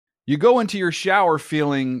You go into your shower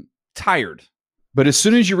feeling tired, but as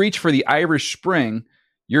soon as you reach for the Irish Spring,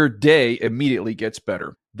 your day immediately gets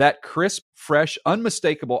better. That crisp, fresh,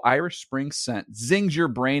 unmistakable Irish Spring scent zings your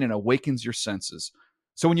brain and awakens your senses.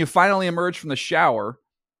 So when you finally emerge from the shower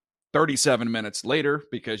 37 minutes later,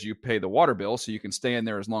 because you pay the water bill so you can stay in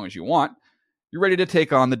there as long as you want, you're ready to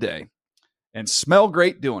take on the day and smell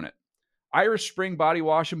great doing it. Irish Spring Body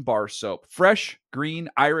Wash and Bar Soap. Fresh, green,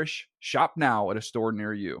 Irish. Shop now at a store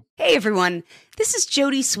near you. Hey, everyone. This is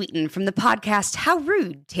Jody Sweeten from the podcast How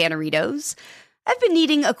Rude, Tanneritos. I've been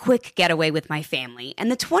needing a quick getaway with my family,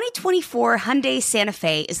 and the 2024 Hyundai Santa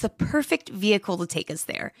Fe is the perfect vehicle to take us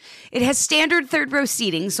there. It has standard third-row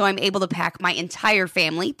seating, so I'm able to pack my entire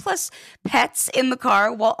family, plus pets, in the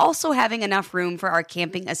car, while also having enough room for our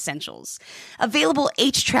camping essentials. Available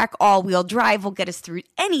H-Track all-wheel drive will get us through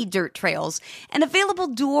any dirt trails, and available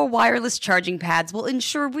dual wireless charging pads will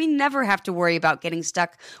ensure we never have to worry about getting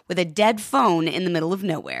stuck with a dead phone in the middle of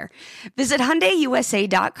nowhere. Visit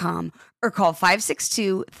HyundaiUSA.com or call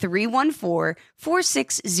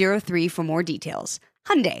 562-314-4603 for more details.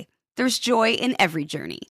 Hyundai, there's joy in every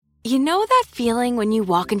journey. You know that feeling when you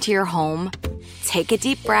walk into your home, take a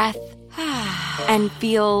deep breath, and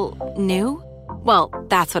feel new? Well,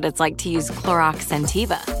 that's what it's like to use Clorox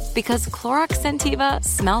Scentiva. Because Clorox Scentiva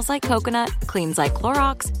smells like coconut, cleans like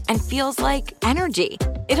Clorox, and feels like energy.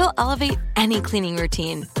 It'll elevate any cleaning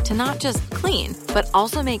routine to not just clean, but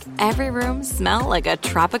also make every room smell like a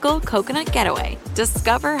tropical coconut getaway.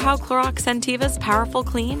 Discover how Clorox Scentiva's powerful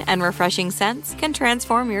clean and refreshing scents can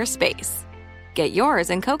transform your space. Get yours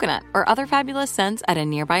in coconut or other fabulous scents at a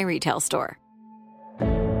nearby retail store.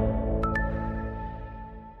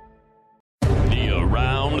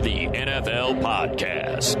 Around the NFL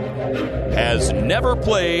podcast has never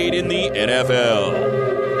played in the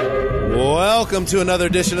NFL. Welcome to another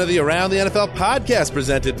edition of the Around the NFL podcast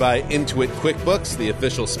presented by Intuit QuickBooks, the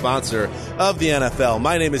official sponsor of the NFL.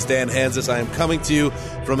 My name is Dan Hanzus. I am coming to you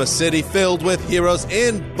from a city filled with heroes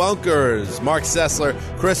in bunkers. Mark Sessler,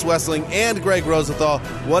 Chris Wessling, and Greg Rosenthal.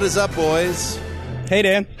 What is up, boys? Hey,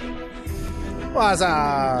 Dan. What's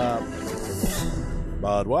up?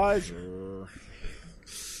 Budweiser.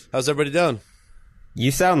 How's everybody doing?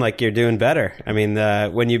 You sound like you're doing better. I mean,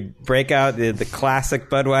 when you break out the classic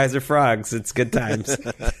Budweiser frogs, it's good times.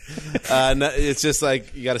 No, it's just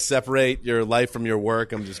like you got to separate your life from your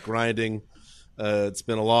work. I'm just grinding. It's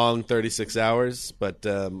been a long 36 hours, but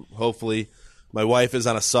hopefully my wife is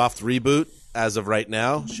on a soft reboot as of right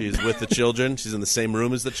now. She's with the children. She's in the same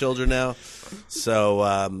room as the children now. So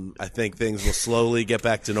I think things will slowly get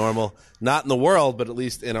back to normal. Not in the world, but at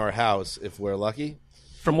least in our house if we're lucky.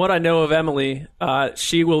 From what I know of Emily,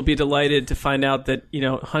 she will be delighted to find out that, you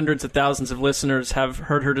know, hundreds of thousands of listeners have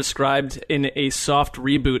heard her described in a soft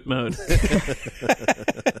reboot mode.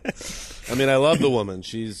 I mean, I love the woman.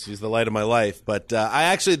 She's the light of my life. But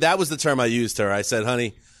that was the term I used to her. I said,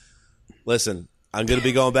 honey, listen, I'm going to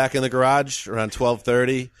be going back in the garage around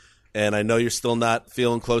 12:30, and I know you're still not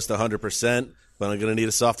feeling close to 100%, but I'm going to need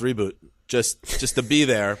a soft reboot just to be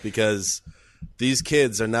there because these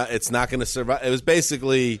kids are not – it's not going to survive. It was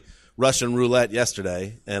basically Russian roulette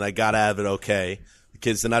yesterday, and I got out of it okay. The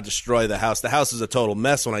kids did not destroy the house. The house was a total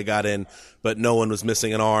mess when I got in, but no one was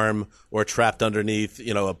missing an arm or trapped underneath,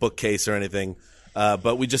 you know, a bookcase or anything.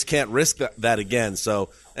 But we just can't risk that again.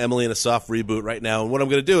 So Emily in a soft reboot right now. And what I'm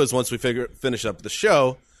going to do is once we finish up the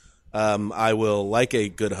show, I will, like a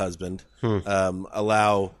good husband,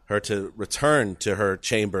 allow her to return to her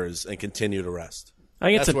chambers and continue to rest. I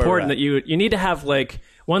think it's important that you need to have, like,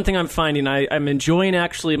 one thing I'm finding, I'm enjoying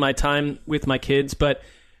actually my time with my kids, but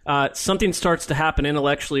something starts to happen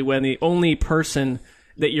intellectually when the only person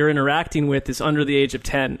that you're interacting with is under the age of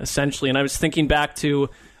 10, essentially. And I was thinking back to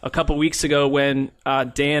a couple weeks ago when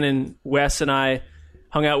Dan and Wes and I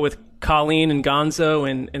hung out with Colleen and Gonzo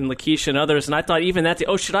and Lakeisha and others, and I thought even that day,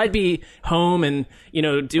 should I be home and, you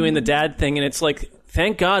know, doing the dad thing? And it's like,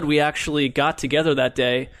 thank God we actually got together that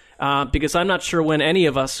day. Because I'm not sure when any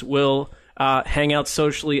of us will hang out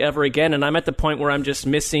socially ever again. And I'm at the point where I'm just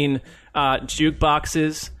missing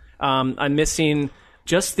jukeboxes. I'm missing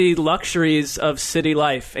just the luxuries of city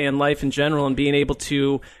life and life in general and being able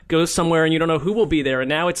to go somewhere and you don't know who will be there. And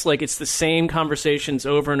now it's like it's the same conversations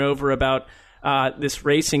over and over about this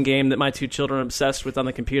racing game that my two children are obsessed with on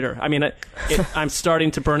the computer. I mean, I'm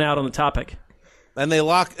starting to burn out on the topic. And they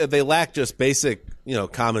lack just basic, you know,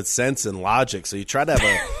 common sense and logic. So you try to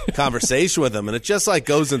have a conversation with them, and it just like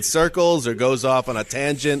goes in circles or goes off on a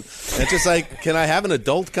tangent. And it's just like, can I have an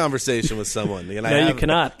adult conversation with someone? You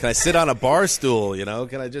cannot. Can I sit on a bar stool? You know,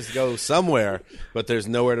 can I just go somewhere? But there's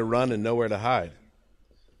nowhere to run and nowhere to hide.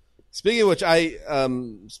 Speaking of which,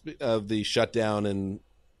 of the shutdown and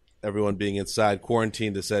everyone being inside,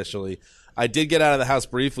 quarantined essentially, I did get out of the house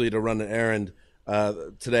briefly to run an errand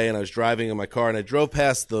today, and I was driving in my car, and I drove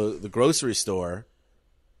past the grocery store,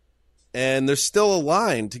 and there's still a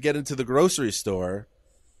line to get into the grocery store,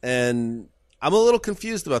 and I'm a little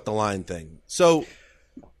confused about the line thing. So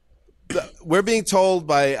we're being told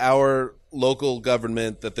by our local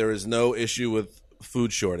government that there is no issue with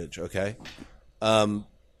food shortage, okay?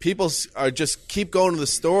 People are just keep going to the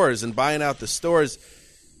stores and buying out the stores.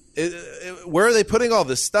 Where are they putting all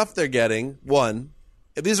this stuff they're getting? One,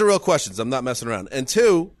 these are real questions. I'm not messing around. And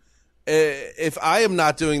two, if I am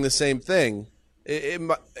not doing the same thing,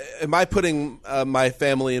 am I putting my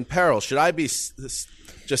family in peril? Should I be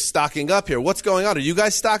just stocking up here? What's going on? Are you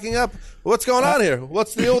guys stocking up? What's going on here?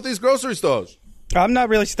 What's the deal with these grocery stores? I'm not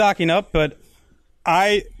really stocking up, but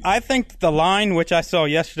I think the line, which I saw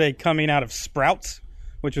yesterday coming out of Sprouts,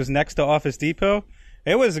 which was next to Office Depot,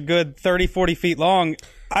 it was a good 30, 40 feet long.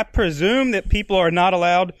 I presume that people are not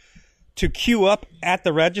allowed to queue up at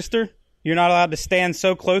the register. You're not allowed to stand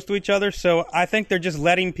so close to each other. So I think they're just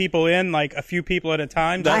letting people in, like a few people at a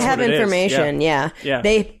time. I have information, yeah.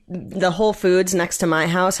 The Whole Foods next to my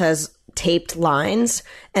house has taped lines,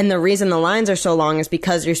 and the reason the lines are so long is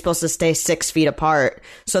because you're supposed to stay 6 feet apart.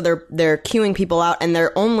 So they're queuing people out, and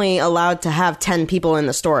they're only allowed to have 10 people in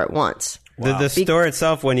the store at once. Wow. The store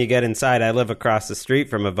itself, when you get inside, I live across the street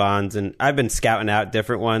from a Vons, and I've been scouting out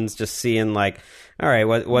different ones, just seeing like, all right,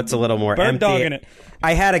 what's a little more Bird empty. dogging it.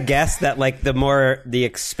 I had a guess that like the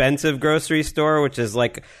expensive grocery store, which is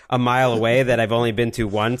like a mile away, that I've only been to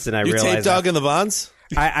once, and I You realized tape dog in the Vons?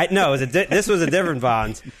 No, this was a different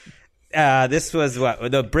Vons. This was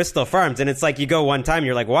the Bristol Farms, and it's like you go one time,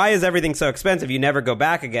 you're like, why is everything so expensive? You never go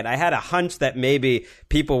back again. I had a hunch that maybe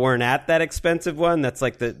people weren't at that expensive one. That's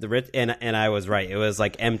like the rich, and I was right. It was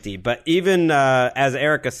like empty. But even as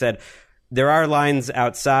Erica said, there are lines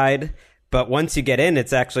outside. But once you get in,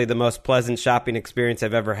 it's actually the most pleasant shopping experience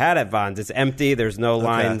I've ever had at Vons. It's empty. There's no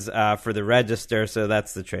lines for the register, so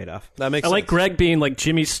that's the trade-off. That makes sense. I like Greg being like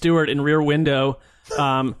Jimmy Stewart in Rear Window.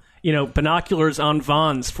 Binoculars on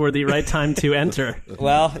Vons for the right time to enter.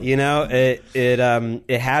 Well,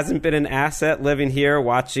 it hasn't been an asset living here,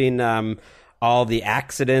 watching all the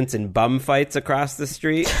accidents and bum fights across the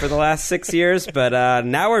street for the last 6 years. But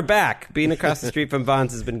now we're back. Being across the street from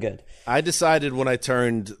Vons has been good. I decided when I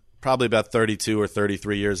turned probably about 32 or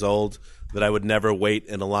 33 years old that I would never wait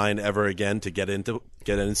in a line ever again to get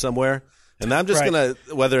in somewhere. And I'm just going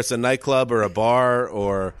to, whether it's a nightclub or a bar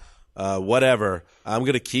or whatever, I'm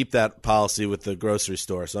going to keep that policy with the grocery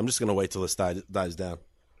store. So I'm just going to wait till this dies down.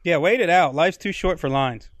 Yeah, wait it out. Life's too short for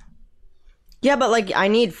lines. Yeah, but like I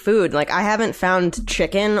need food. Like I haven't found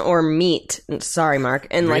chicken or meat. Sorry, Mark.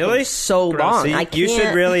 And really? Like so long. So you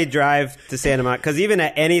should really drive to Santa Monica, because even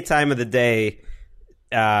at any time of the day,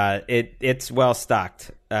 it's well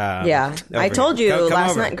stocked. I told you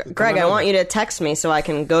last night, Greg. I want you to text me so I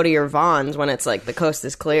can go to your Vons when it's like the coast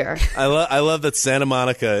is clear. I love that Santa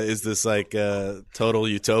Monica is this like total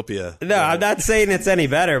utopia. No, I'm not saying it's any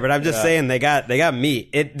better, but I'm just saying they got meat.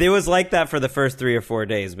 It was like that for the first 3 or 4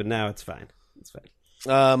 days, but now it's fine. It's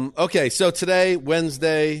fine. Okay, so today,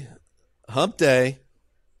 Wednesday, Hump Day.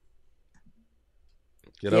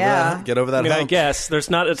 Get over that hump. I guess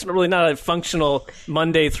it's really not a functional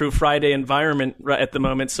Monday through Friday environment at the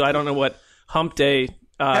moment, so I don't know what Hump Day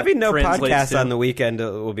having no podcast to. on the weekend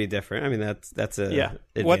will be different. I mean, that's a advantage.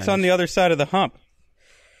 What's on the other side of the hump?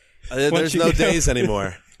 There's no days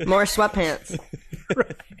anymore. More sweatpants.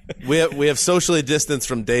 We have socially distanced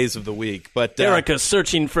from days of the week, but Erica's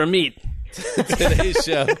searching for meat.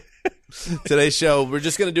 Today's show, we're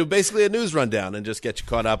just going to do basically a news rundown and just get you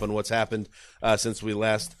caught up on what's happened since we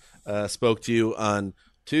last spoke to you on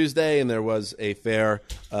Tuesday, and there was a fair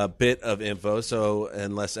bit of info. So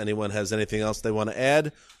unless anyone has anything else they want to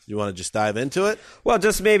add, you want to just dive into it? Well,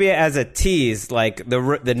 just maybe as a tease, like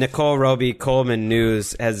the Nicole Roby-Coleman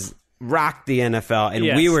news has rocked the NFL, and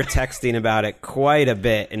we were texting about it quite a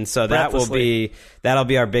bit, and so that'll be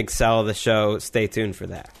our big sell of the show. Stay tuned for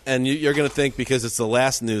that. And you're going to think because it's the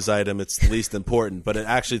last news item, it's the least important, but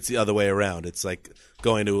it's the other way around. It's like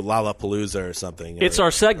going to Lollapalooza or something. It's our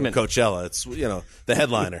segment, Coachella. It's the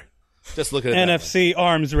headliner. Just look at it. NFC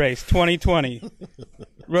Arms Race 2020.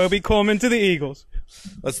 Roby-Coleman to the Eagles.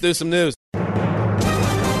 Let's do some news.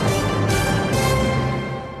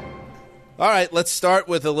 All right, let's start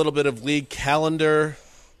with a little bit of league calendar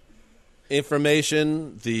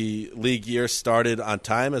information. The league year started on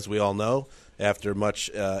time, as we all know, after much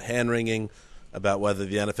hand-wringing about whether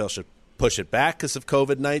the NFL should push it back because of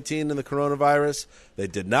COVID-19 and the coronavirus. They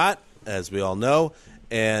did not, as we all know,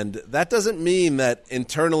 And that doesn't mean that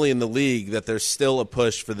internally in the league that there's still a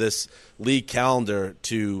push for this league calendar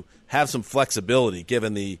to have some flexibility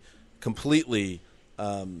given the completely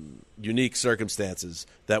unique circumstances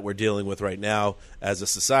that we're dealing with right now as a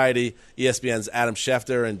society. ESPN's Adam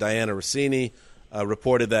Schefter and Diana Rossini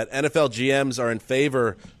reported that NFL GMs are in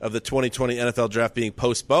favor of the 2020 NFL Draft being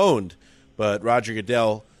postponed, but Roger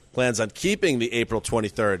Goodell plans on keeping the April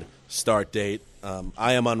 23rd start date.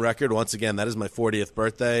 I am on record. Once again, that is my 40th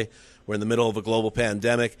birthday. We're in the middle of a global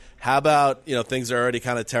pandemic. How about, things are already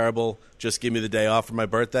kind of terrible. Just give me the day off for my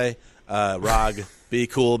birthday. Rog, be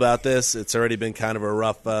cool about this. It's already been kind of a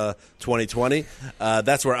rough 2020.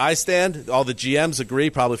 That's where I stand. All the GMs agree,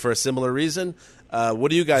 probably for a similar reason. What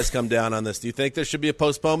do you guys come down on this? Do you think there should be a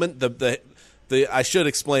postponement? I should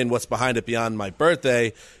explain what's behind it beyond my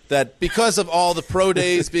birthday, that because of all the pro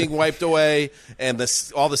days being wiped away and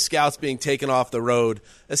all the scouts being taken off the road,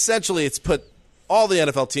 essentially it's put all the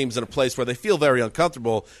NFL teams in a place where they feel very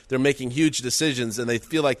uncomfortable. They're making huge decisions, and they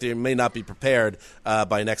feel like they may not be prepared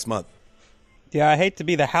by next month. Yeah, I hate to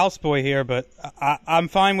be the houseboy here, but I'm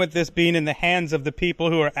fine with this being in the hands of the people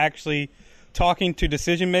who are actually talking to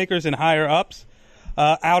decision makers and higher ups.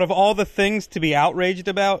 Out of all the things to be outraged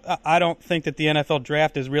about, I don't think that the NFL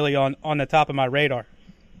draft is really on the top of my radar.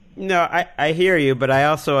 No, I hear you, but I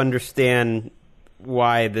also understand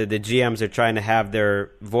why the GMs are trying to have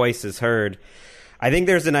their voices heard. I think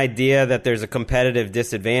there's an idea that there's a competitive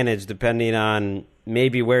disadvantage depending on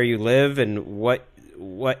maybe where you live and what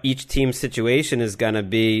each team's situation is going to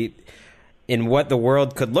be and what the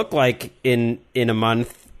world could look like in a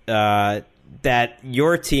month, that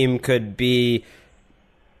your team could be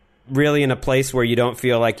really in a place where you don't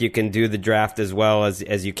feel like you can do the draft as well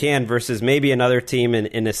as you can versus maybe another team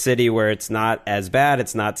in a city where it's not as bad.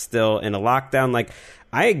 It's not still in a lockdown. Like,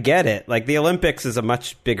 I get it. Like, the Olympics is a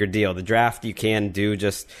much bigger deal. The draft you can do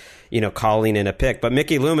just, calling in a pick. But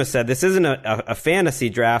Mickey Loomis said this isn't a fantasy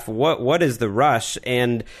draft. What is the rush?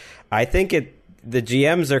 And I think the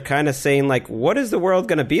GMs are kind of saying, like, what is the world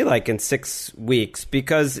going to be like in 6 weeks?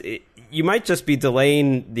 Because you might just be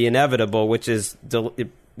delaying the inevitable, which is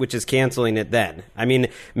canceling it then. I mean,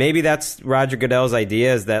 maybe that's Roger Goodell's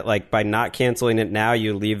idea, is that, like, by not canceling it now,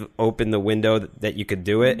 you leave open the window that you could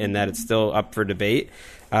do it and that it's still up for debate.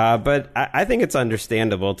 But I think it's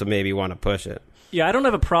understandable to maybe want to push it. Yeah, I don't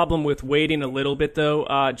have a problem with waiting a little bit,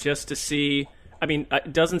 though, just to see. I mean,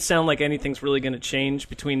 it doesn't sound like anything's really going to change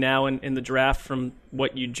between now and the draft from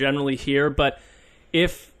what you generally hear. But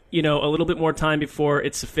if a little bit more time before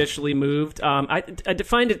it's officially moved. I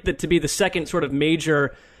defined it to be the second sort of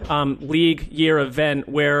major league year event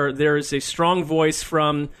where there's a strong voice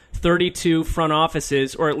from 32 front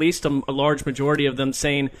offices, or at least a large majority of them,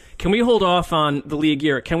 saying, can we hold off on the league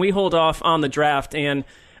year? Can we hold off on the draft? And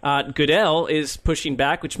Goodell is pushing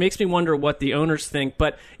back, which makes me wonder what the owners think.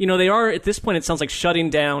 But, they are, at this point, it sounds like shutting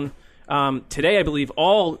down today, I believe,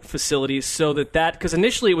 all facilities so that because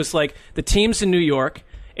initially it was like the teams in New York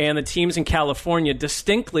and the teams in California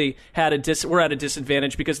distinctly were at a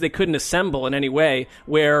disadvantage because they couldn't assemble in any way,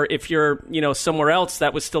 where if you're somewhere else,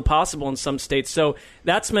 that was still possible in some states. So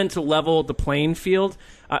that's meant to level the playing field.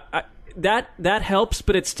 That helps,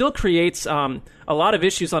 but it still creates a lot of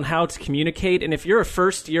issues on how to communicate. And if you're a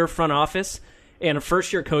first-year front office and a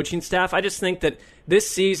first-year coaching staff, I just think that this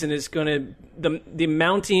season is going to the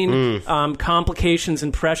mounting complications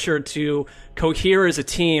and pressure to cohere as a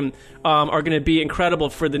team are going to be incredible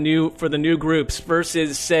for the new groups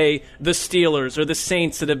versus, say, the Steelers or the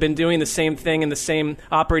Saints that have been doing the same thing and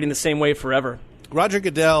operating the same way forever. Roger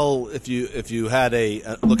Goodell, if you had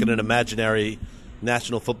a look at an imaginary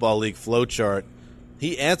National Football League flow chart,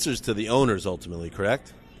 he answers to the owners ultimately,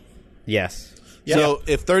 correct? Yes. So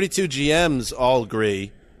if 32 GMs all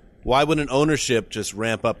agree, why wouldn't ownership just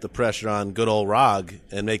ramp up the pressure on good old Rog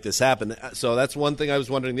and make this happen? So that's one thing I was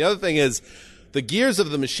wondering. The other thing is the gears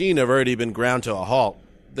of the machine have already been ground to a halt.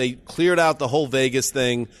 They cleared out the whole Vegas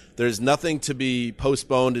thing. There's nothing to be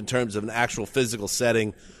postponed in terms of an actual physical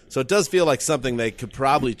setting. So it does feel like something they could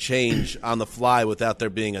probably change on the fly without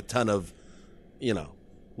there being a ton of,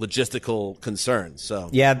 logistical concerns. So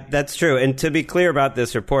yeah, that's true. And to be clear about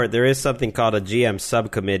this report, there is something called a GM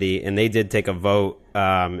subcommittee, and they did take a vote,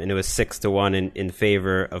 and it was 6-1 in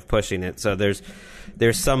favor of pushing it. So there's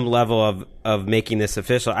some level of making this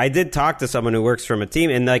official. I did talk to someone who works from a team,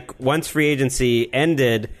 and like once free agency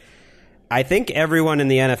ended, I think everyone in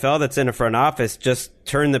the NFL that's in a front office just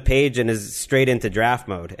turned the page and is straight into draft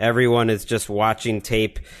mode. Everyone is just watching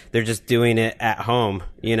tape. They're just doing it at home,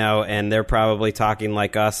 and they're probably talking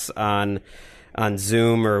like us on on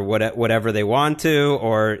Zoom or whatever they want to,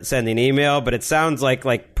 or sending email. But it sounds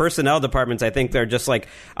like personnel departments, I think they're just like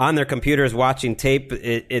on their computers watching tape.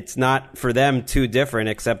 It's not for them too different,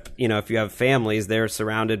 except, if you have families, they're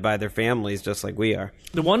surrounded by their families just like we are.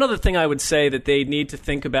 The one other thing I would say that they need to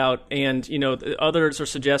think about, and others are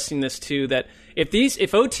suggesting this too, that if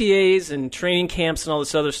OTAs and training camps and all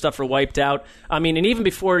this other stuff are wiped out, and even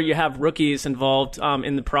before you have rookies involved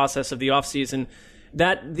in the process of the offseason,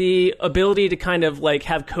 that the ability to kind of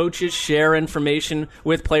have coaches share information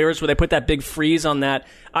with players where they put that big freeze on that,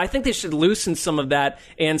 I think they should loosen some of that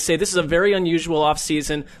and say this is a very unusual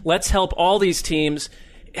offseason. Let's help all these teams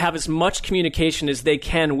have as much communication as they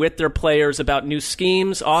can with their players about new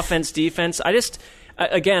schemes, offense, defense. I just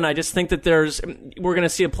think that we're going to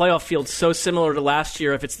see a playoff field so similar to last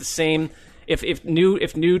year if it's the same. If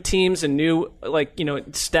new teams and new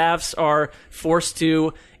staffs are forced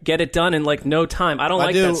to get it done in no time, I don't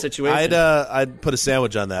like that situation. I'd put a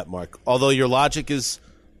sandwich on that, Mark. Although your logic is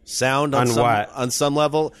sound on some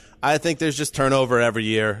level, I think there's just turnover every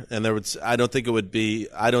year, and I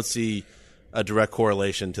don't see a direct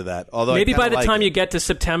correlation to that. Although maybe by the time you get to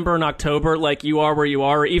September and October, you are where you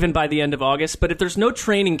are, or even by the end of August. But if there's no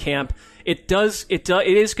training camp, it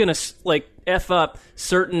is going to F up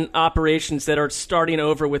certain operations that are starting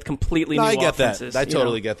over with completely new offenses. I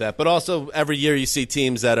totally get that. But also every year you see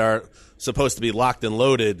teams that are supposed to be locked and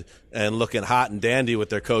loaded and looking hot and dandy with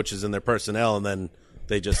their coaches and their personnel, and then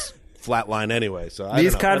they just flatline anyway. So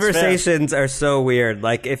these conversations are so weird.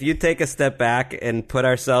 If you take a step back and put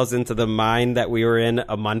ourselves into the mind that we were in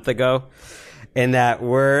a month ago, and that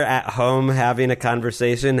we're at home having a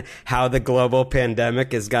conversation how the global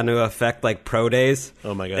pandemic is going to affect pro days.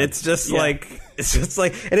 Oh my God. It's just and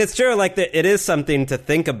it's true, it is something to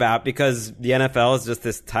think about, because the NFL is just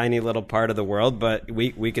this tiny little part of the world, but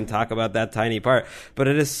we can talk about that tiny part. But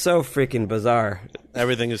it is so freaking bizarre.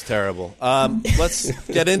 Everything is terrible. Let's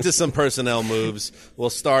get into some personnel moves. We'll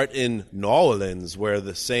start in New Orleans, where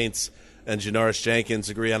the Saints and Janoris Jenkins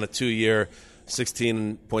agree on a 2-year,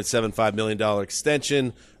 $16.75 million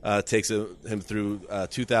extension. Takes him through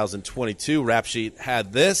 2022. Rap Sheet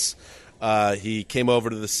had this. He came over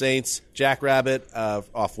to the Saints. Jackrabbit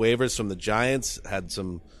off waivers from the Giants. Had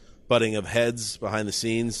some butting of heads behind the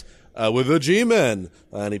scenes with the G-Men.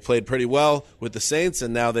 And he played pretty well with the Saints,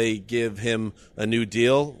 and now they give him a new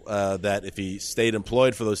deal that if he stayed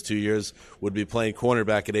employed for those 2 years would be playing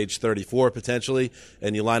cornerback at age 34 potentially.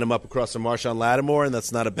 And you line him up across from Marshawn Lattimore, and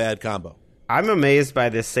that's not a bad combo. I'm amazed by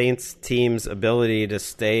the Saints team's ability to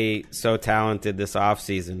stay so talented this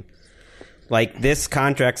offseason. This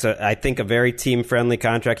contract's, I think, a very team-friendly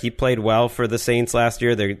contract. He played well for the Saints last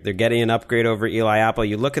year. They're getting an upgrade over Eli Apple.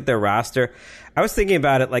 You look at their roster. I was thinking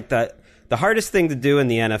about it the hardest thing to do in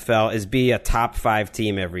the NFL is be a top 5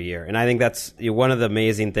 team every year. And I think that's one of the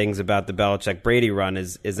amazing things about the Belichick-Brady run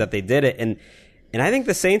is that they did it. And I think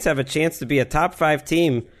the Saints have a chance to be a top 5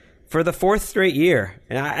 team for the 4th straight year.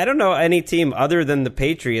 And I don't know any team other than the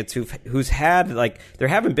Patriots who's had, there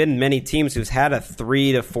haven't been many teams who's had a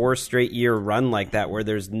 3 to 4 straight year run like that where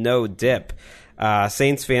there's no dip.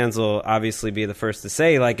 Saints fans will obviously be the first to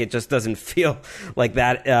say, it just doesn't feel like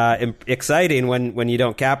that exciting when you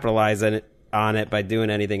don't capitalize on it by doing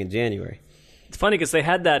anything in January. It's funny because they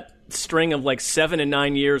had that string of 7 and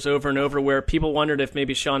 9 years over and over where people wondered if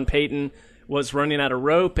maybe Sean Payton was running out of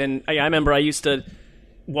rope. And I remember I used to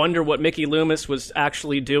wonder what Mickey Loomis was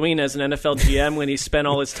actually doing as an NFL GM when he spent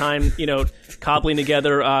all his time, cobbling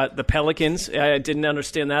together the Pelicans. I didn't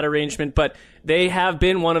understand that arrangement, but they have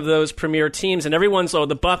been one of those premier teams, and everyone's,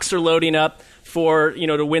 the Bucs are loading up for,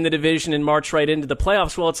 to win the division and march right into the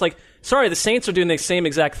playoffs. Well, it's sorry, the Saints are doing the same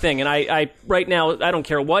exact thing, and I right now, I don't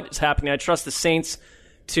care what's happening. I trust the Saints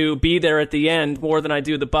to be there at the end more than I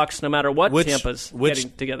do the Bucs, no matter what Tampa's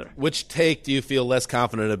getting together. Which take do you feel less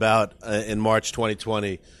confident about in March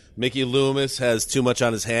 2020? Mickey Loomis has too much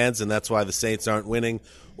on his hands, and that's why the Saints aren't winning,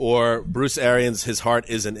 or Bruce Arians, his heart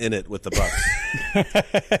isn't in it with the Bucs?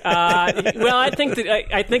 Well, I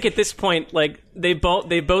think at this point, they've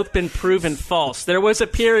both been proven false. There was a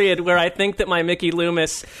period where I think that my Mickey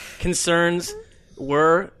Loomis concerns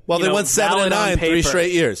were they went 7-9 3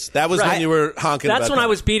 straight years. That was when you were honking. That's about when I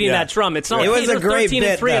was beating that drum. It's not. It was a great 13 bit,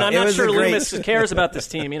 and 3, and I'm not sure Loomis cares about this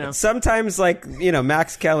team. Sometimes,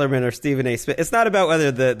 Max Kellerman or Stephen A. Smith, it's not about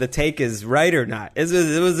whether the take is right or not. Was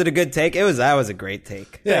it a good take? That was a great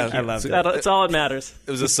take. Yeah, I loved it. It's all that matters.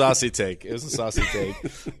 It was a saucy take.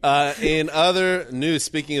 In other news,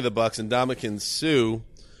 speaking of the Bucs, Ndamukong Suh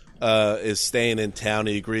is staying in town.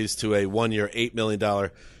 He agrees to a 1-year, $8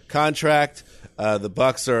 million contract. The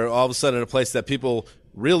Bucs are all of a sudden in a place that people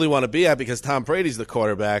really want to be at because Tom Brady's the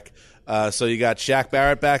quarterback. So you got Shaq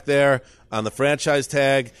Barrett back there on the franchise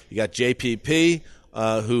tag. You got JPP,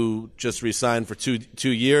 who just re-signed for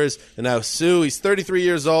two years. And now Sue, he's 33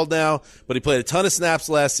 years old now, but he played a ton of snaps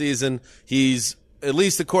last season. He's, at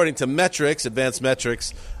least according to metrics, advanced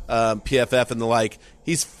metrics, PFF and the like,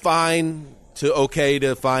 he's fine to okay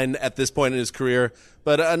to fine at this point in his career.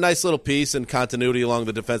 But a nice little piece and continuity along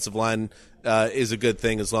the defensive line is a good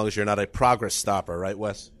thing as long as you're not a progress stopper, right,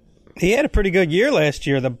 Wes? He had a pretty good year last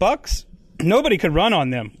year. The Bucs, nobody could run on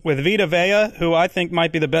them. With Vita Vea, who I think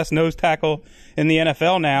might be the best nose tackle in the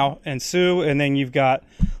NFL now, and Sue, and then you've got,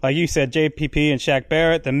 like you said, JPP and Shaq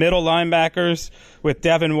Barrett, the middle linebackers with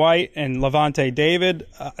Devin White and Levante David.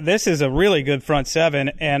 This is a really good front seven,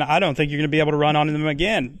 and I don't think you're going to be able to run on them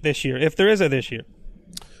again this year, if there is a this year.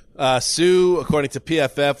 Sue, according to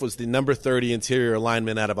PFF, was the number 30 interior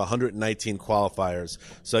lineman out of 119 qualifiers.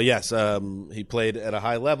 So, yes, he played at a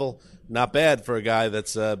high level. Not bad for a guy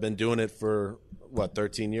that's been doing it for,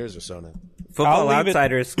 13 years or so now. Football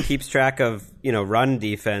Outsiders keeps track of, run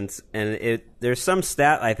defense, and there's some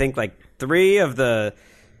stat, I think, like 3 of the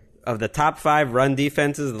top 5 run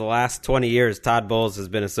defenses of the last 20 years, Todd Bowles has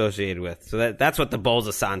been associated with. So that's what the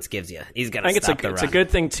Bowles-assance gives you. He's going to stop the run. It's a good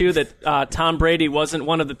thing, too, that Tom Brady wasn't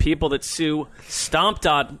one of the people that Sue stomped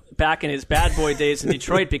on back in his bad boy days in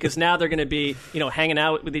Detroit, because now they're going to be, hanging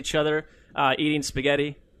out with each other, eating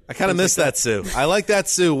spaghetti. I kind of miss that Sue. I like that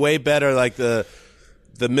Sue way better, like the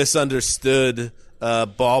misunderstood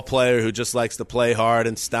ball player who just likes to play hard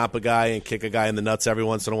and stomp a guy and kick a guy in the nuts every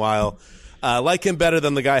once in a while. I like him better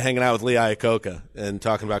than the guy hanging out with Lee Iacocca and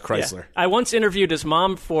talking about Chrysler. Yeah. I once interviewed his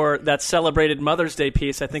mom for that celebrated Mother's Day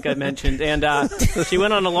piece I think I mentioned, and she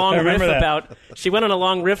went on a long riff about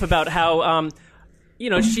how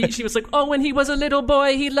she was like, oh, when he was a little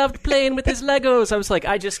boy, he loved playing with his Legos. I was like,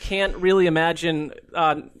 I just can't really imagine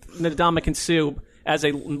Ndamukong Suh as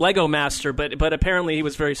a Lego master, but apparently he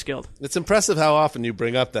was very skilled. It's impressive how often you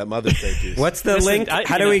bring up that Mother's Day piece. What's the link?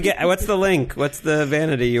 How do we get? What's the link? What's the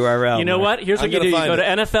vanity URL? You know what? Here's what you do. You go to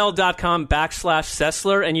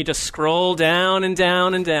NFL.com/Sessler, and you just scroll down and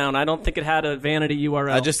down and down. I don't think it had a vanity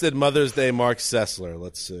URL. I just did Mother's Day Mark Sessler.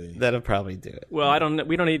 Let's see. That'll probably do it. Well,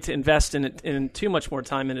 we don't need to invest in too much more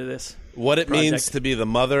time into this. What it means to be the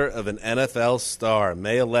mother of an NFL star.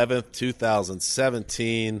 May 11th,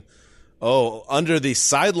 2017. Oh, under the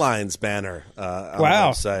Sidelines banner on the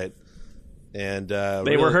website. And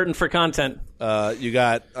they were hurting for content. You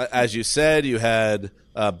got, as you said, you had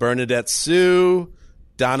Bernadette Sue,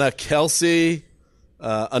 Donna Kelsey,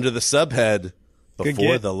 under the subhead,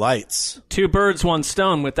 Before the Lights. 2 birds, 1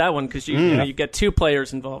 stone with that one, because you get 2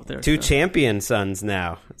 players involved there. 2 champion sons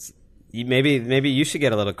now. Maybe you should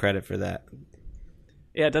get a little credit for that.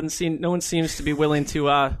 Yeah, it doesn't seem. No one seems to be willing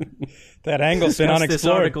to. That angle's been unexplored. This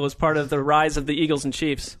article is part of the rise of the Eagles and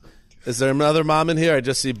Chiefs. Is there another mom in here? I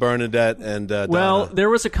just see Bernadette and Donna. Well, there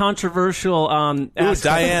was a controversial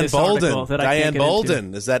Diane Bolden. Diane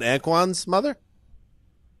Bolden. Is that Anquan's mother?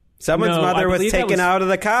 Someone's mother was taken out of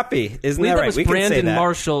the copy. Isn't that right? Was Brandon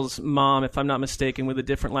Marshall's mom, if I'm not mistaken, with a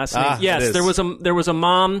different last name. Yes, there was a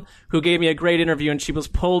mom who gave me a great interview, and she was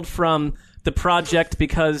pulled from the project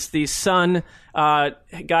because the son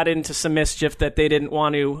got into some mischief that they didn't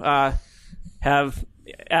want to have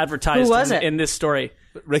advertised in this story.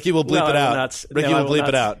 Ricky will bleep it out. Ricky will bleep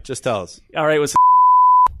it out. Just tell us. All right, it was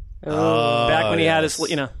back when he had his,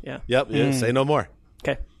 yeah. Yep, say no more.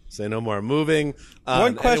 Okay. Say no more. Moving.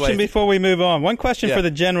 One question before we move on. One question for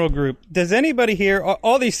the general group. Does anybody here,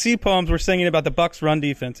 all these sea poems we're singing about the Bucs run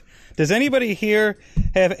defense, does anybody here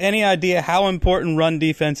have any idea how important run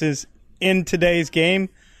defense is in today's game?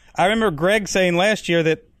 I remember Greg saying last year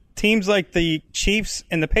that teams like the Chiefs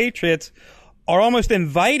and the Patriots are almost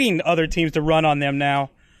inviting other teams to run on them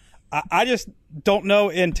now. I just don't know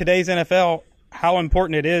in today's NFL how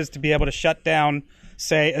important it is to be able to shut down,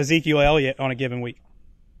 say, Ezekiel Elliott on a given week.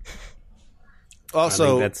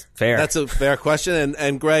 Also, that's fair. That's a fair question.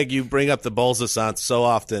 And Greg, you bring up the Bowles-assance so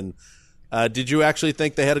often. Did you actually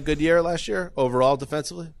think they had a good year last year overall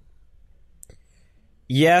defensively?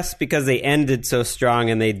 Yes, because they ended so strong,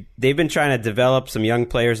 and they've been trying to develop some young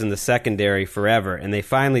players in the secondary forever, and they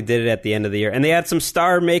finally did it at the end of the year. And they had some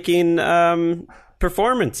star-making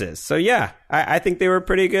performances. So yeah, I think they were a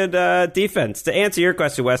pretty good defense. To answer your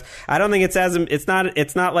question, Wes, I don't think it's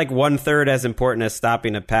not like 1/3 as important as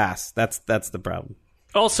stopping a pass. That's the problem.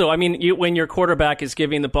 Also, I mean, when your quarterback is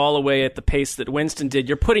giving the ball away at the pace that Winston did,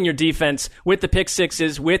 you're putting your defense with the pick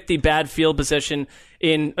sixes, with the bad field position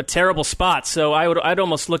in a terrible spot. So I'd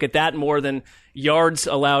almost look at that more than yards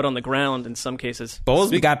allowed on the ground in some cases.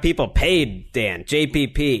 Bowles got people paid, Dan.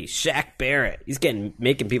 JPP, Shaq Barrett. He's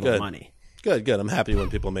making people money. Good. I'm happy when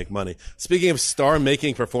people make money. Speaking of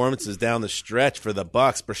star-making performances down the stretch for the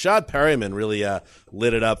Bucs, Brashad Perryman really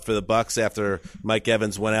lit it up for the Bucs after Mike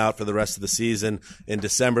Evans went out for the rest of the season in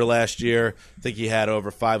December last year. I think he had over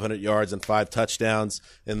 500 yards and 5 touchdowns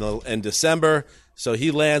in December. So he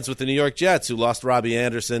lands with the New York Jets, who lost Robbie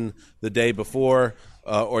Anderson the day before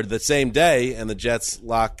or the same day, and the Jets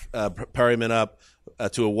lock Perryman up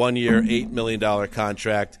to a 1-year, $8 million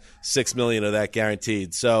contract, $6 million of that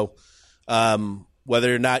guaranteed. So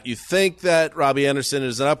whether or not you think that Robbie Anderson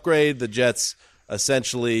is an upgrade, the Jets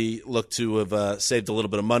essentially look to have saved a little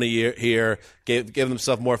bit of money here, gave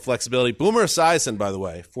themselves more flexibility. Boomer Esiason, by the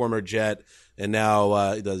way, former Jet, and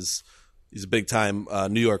now he's a big-time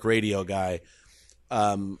New York radio guy,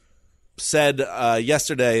 said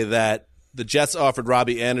yesterday that the Jets offered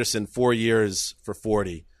Robbie Anderson 4 years for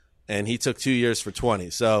 $40, and he took 2 years for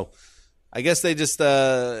 $20. So I guess they just,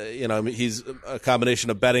 he's a combination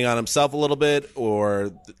of betting on himself a little bit,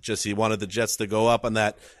 or just he wanted the Jets to go up on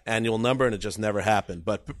that annual number, and it just never happened.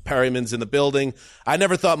 But Perryman's in the building. I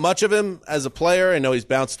never thought much of him as a player. I know he's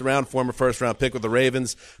bounced around, former first-round pick with the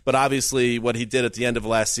Ravens, but obviously what he did at the end of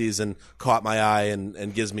last season caught my eye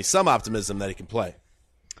and gives me some optimism that he can play.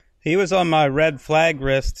 He was on my red flag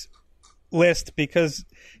list because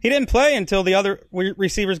he didn't play until the other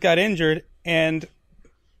receivers got injured, and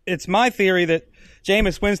it's my theory that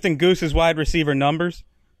Jameis Winston gooses wide receiver numbers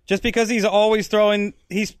just because he's always throwing.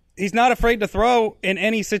 He's not afraid to throw in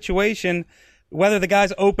any situation, whether the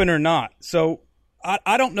guy's open or not. So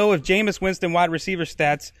I don't know if Jameis Winston wide receiver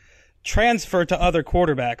stats transfer to other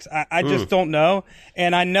quarterbacks. I just don't know.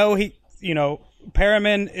 And I know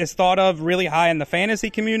Perriman is thought of really high in the fantasy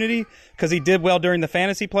community because he did well during the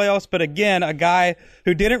fantasy playoffs. But again, a guy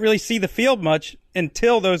who didn't really see the field much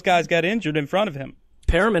until those guys got injured in front of him.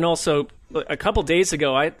 Perriman also, a couple days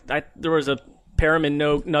ago, there was a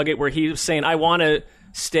Perriman nugget where he was saying, I want to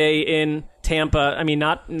stay in Tampa. I mean,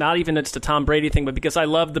 not even it's the Tom Brady thing, but because I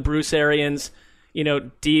love the Bruce Arians,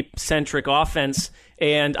 deep centric offense.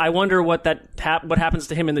 And I wonder what happens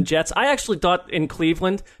to him in the Jets. I actually thought in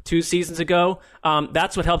Cleveland 2 seasons ago,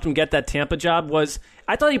 that's what helped him get that Tampa job. Was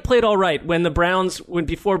I thought he played all right when the Browns,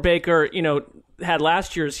 before Baker, had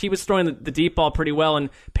last year's, he was throwing the deep ball pretty well, and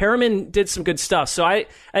Perriman did some good stuff. So I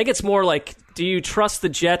think it's more like, do you trust the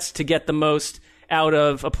Jets to get the most out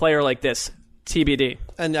of a player like this? TBD.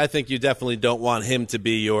 And I think you definitely don't want him to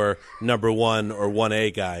be your number 1 or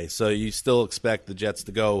 1A guy. So you still expect the Jets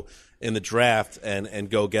to go in the draft and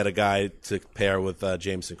go get a guy to pair with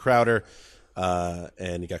Jameson Crowder.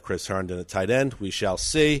 And you got Chris Herndon at tight end. We shall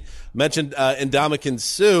see. Mentioned Ndamukong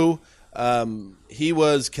Suh. He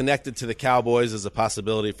was connected to the Cowboys as a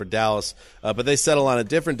possibility for Dallas, but they settle on a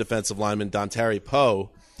different defensive lineman, Dontari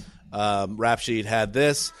Poe. Rap Sheet had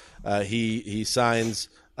this. He signs.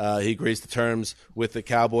 He agrees to terms with the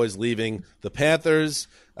Cowboys, leaving the Panthers.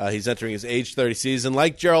 He's entering his age 30 season.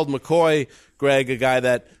 Like Gerald McCoy, Greg, a guy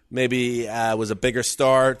that maybe was a bigger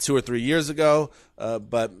star 2 or 3 years ago,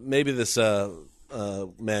 but maybe this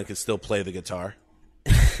man can still play the guitar.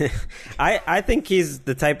 I think he's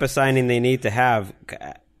the type of signing they need to have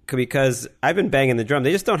because I've been banging the drum.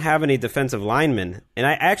 They just don't have any defensive linemen. And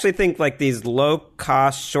I actually think like these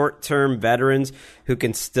low-cost, short-term veterans who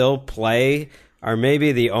can still play are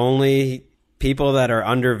maybe the only people that are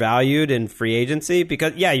undervalued in free agency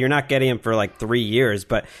because, yeah, you're not getting them for like 3 years,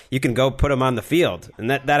 but you can go put them on the field. And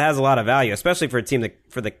that has a lot of value, especially for a team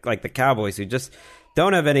like the Cowboys who just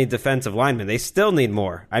don't have any defensive linemen. They still need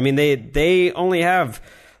more. I mean, they only have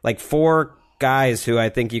like 4 guys who I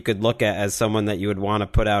think you could look at as someone that you would want to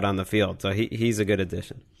put out on the field. So he's a good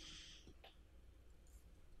addition.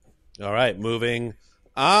 All right, moving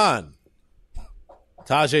on.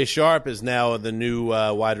 Tajay Sharp is now the new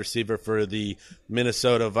wide receiver for the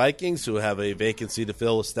Minnesota Vikings, who have a vacancy to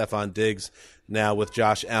fill with Stephon Diggs now with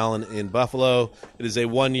Josh Allen in Buffalo. It is a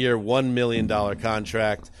 1-year, $1 million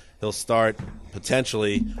contract. He'll start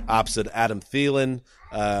potentially opposite Adam Thielen.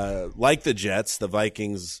 Like the Jets, the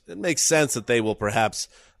Vikings, it makes sense that they will perhaps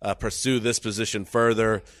pursue this position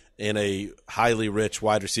further in a highly rich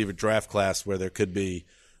wide receiver draft class where there could be,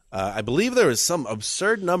 I believe there was some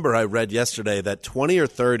absurd number I read yesterday that 20 or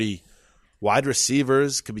 30 wide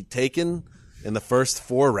receivers could be taken in the first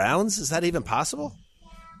 4 rounds. Is that even possible?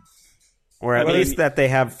 Or at least that they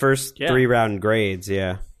have first 3-round grades,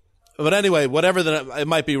 yeah. But anyway, it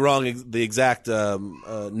might be wrong, the exact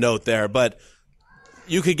note there, but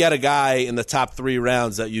you could get a guy in the top 3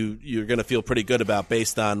 rounds that you're going to feel pretty good about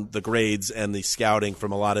based on the grades and the scouting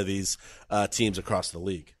from a lot of these teams across the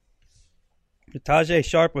league. Tajay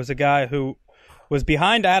Sharp was a guy who was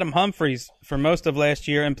behind Adam Humphries for most of last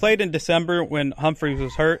year and played in December when Humphries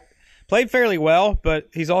was hurt. Played fairly well, but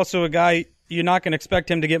he's also a guy you're not going to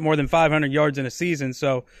expect him to get more than 500 yards in a season,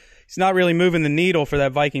 so he's not really moving the needle for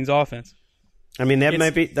that Vikings offense. I mean,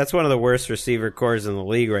 that's one of the worst receiver cores in the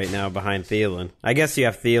league right now behind Thielen. I guess you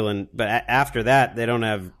have Thielen, but after that, they don't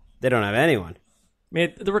have anyone. I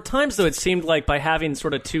mean, there were times, though, it seemed like by having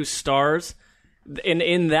sort of 2 stars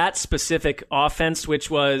in that specific offense,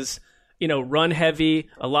 which was, run heavy,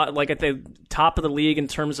 a lot like at the top of the league in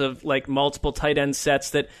terms of like multiple tight end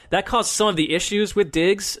sets, that caused some of the issues with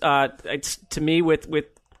Diggs, to me, with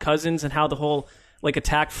Cousins and how the whole like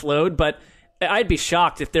attack flowed. But I'd be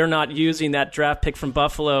shocked if they're not using that draft pick from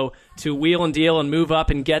Buffalo to wheel and deal and move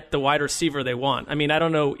up and get the wide receiver they want. I mean, I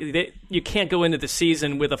don't know. You can't go into the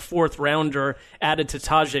season with a 4th rounder added to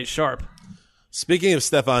Tajay Sharp. Speaking of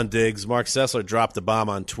Stephon Diggs, Mark Sessler dropped a bomb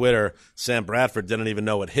on Twitter. Sam Bradford didn't even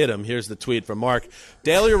know what hit him. Here's the tweet from Mark.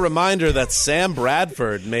 Daily reminder that Sam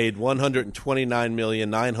Bradford made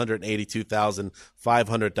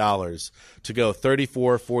 $129,982,500 to go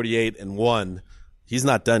 34-48-1. He's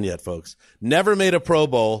not done yet, folks. Never made a Pro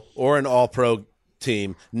Bowl or an All-Pro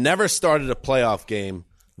team. Never started a playoff game.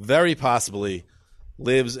 Very possibly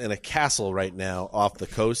lives in a castle right now off the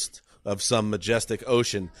coast of some majestic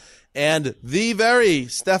ocean. And the very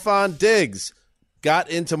Stephon Diggs got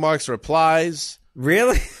into Mark's replies.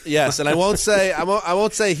 Really? Yes, and I won't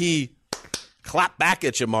say he clapped back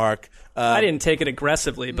at you, Mark. I didn't take it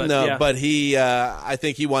aggressively, but no, yeah. But he, I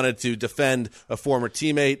think he wanted to defend a former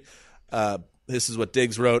teammate. This is what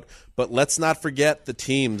Diggs wrote. But let's not forget the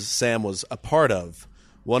teams Sam was a part of.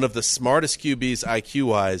 One of the smartest QBs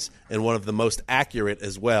IQ-wise and one of the most accurate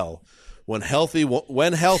as well. When healthy,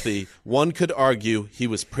 one could argue he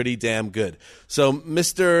was pretty damn good. So,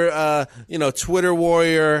 Mr. Twitter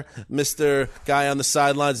warrior, Mr. guy on the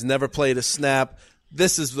sidelines, never played a snap.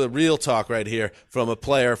 This is the real talk right here from a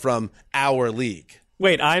player from our league.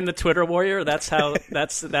 Wait, I'm the Twitter warrior? That's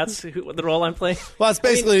the role I'm playing? Well, that's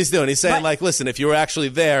basically what he's doing. He's saying, listen, if you were actually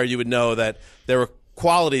there, you would know that there were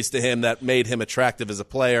qualities to him that made him attractive as a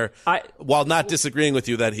player, while not disagreeing with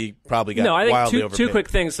you that he probably got wildly overpaid. Two quick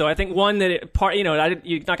things, though. I think one that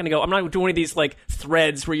you're not going to go. I'm not doing one of these like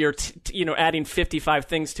threads where you're adding 55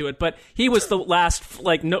 things to it. But he was the last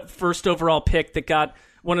first overall pick that got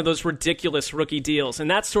one of those ridiculous rookie deals, and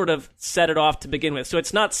that sort of set it off to begin with. So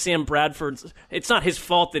it's not Sam Bradford's. It's not his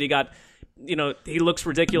fault that he got. He looks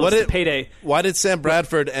ridiculous at payday. Why did Sam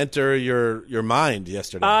Bradford enter your mind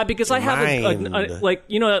yesterday? Because I have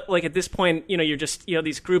at this point, you're just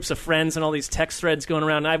these groups of friends and all these text threads going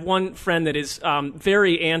around. And I have one friend that is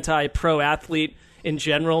very anti-pro athlete in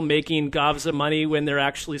general, making gobs of money when they're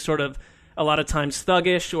actually sort of a lot of times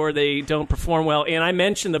thuggish or they don't perform well. And I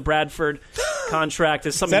mentioned the Bradford contract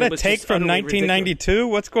as something. Is that a take from 1992?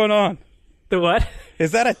 Ridiculous. What's going on? The what?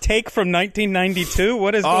 Is that a take from 1992?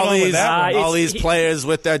 What is going on with that? All these players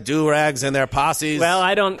with their do-rags and their posses. Well,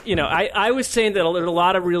 I don't, I was saying that there are a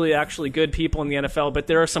lot of really actually good people in the NFL, but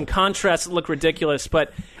there are some contrasts that look ridiculous.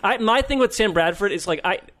 But my thing with Sam Bradford is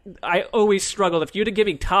I always struggled. If you had to give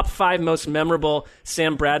me top 5 most memorable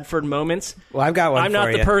Sam Bradford moments, well, I've got one. I'm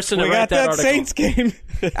not the person to write that article. Saints game.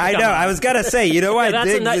 I know. I was gonna say, why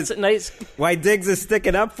Diggs why Diggs is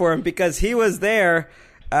sticking up for him, because he was there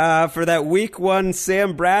for that Week 1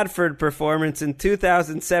 Sam Bradford performance in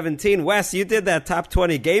 2017. Wes, you did that top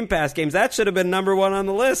 20 Game Pass games. That should have been number 1 on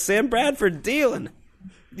the list. Sam Bradford dealing.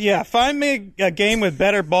 Yeah, find me a game with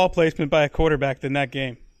better ball placement by a quarterback than that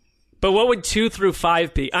game. But what would 2 through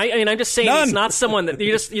 5 be? I mean, I'm just saying It's not someone that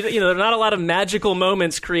there are not a lot of magical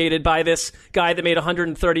moments created by this guy that made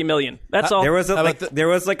 $130 million. That's all. There was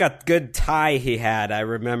a good tie he had. I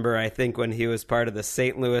remember. I think when he was part of the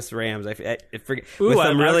St. Louis Rams, I forget, with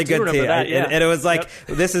some really good team. And it was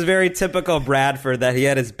this is very typical Bradford that he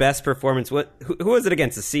had his best performance. Who was it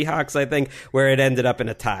against? The Seahawks, I think, where it ended up in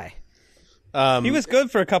a tie. He was good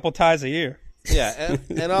for a couple ties a year. Yeah,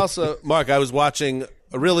 and also, Mark, I was watching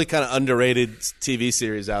a really kind of underrated TV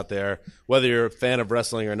series out there, whether you're a fan of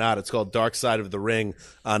wrestling or not. It's called Dark Side of the Ring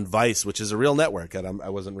on Vice, which is a real network that I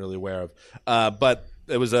wasn't really aware of. But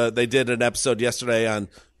it was they did an episode yesterday on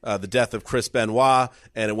the death of Chris Benoit,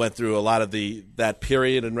 and it went through a lot of that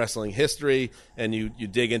period in wrestling history, and you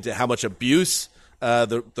dig into how much abuse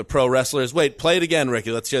the pro wrestlers. Wait, play it again,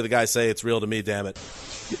 Ricky. Let's hear the guy say it's real to me, damn it.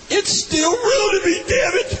 It's still real to me,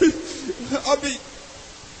 damn it. I mean,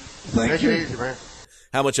 Thank you. Easy, man.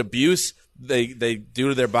 How much abuse they do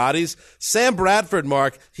to their bodies. Sam Bradford,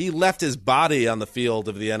 Mark, he left his body on the field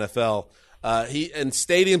of the NFL. He in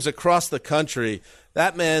stadiums across the country.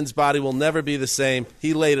 That man's body will never be the same.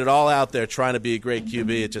 He laid it all out there trying to be a great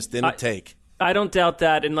QB. It just didn't take. I don't doubt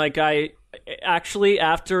that. And I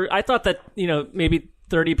thought that, maybe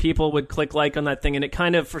 30 people would click like on that thing, and it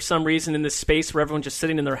kind of, for some reason, in this space where everyone's just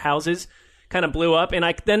sitting in their houses, kind of blew up. And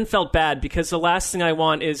I then felt bad because the last thing I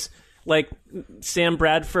want is Sam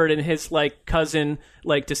Bradford and his cousin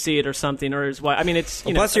to see it or something, or his wife. I mean, it's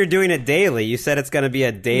plus you're doing it daily. You said it's going to be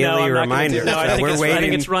a daily reminder. No, I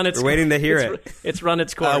think it's run its. We're waiting to hear it. It's run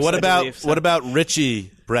its course. What about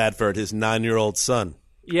Richie Bradford, his 9-year-old son?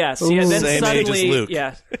 Yes, yeah. Then same suddenly, age as Luke.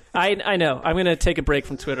 Yeah, I know. I'm going to take a break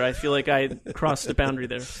from Twitter. I feel like I crossed the boundary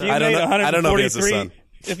there. So. I don't know if he has a son.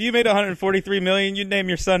 If you made $143 million, you'd name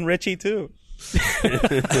your son Richie too. We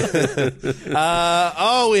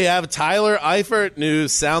have Tyler Eifert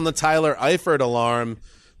news. Sound the Tyler Eifert alarm.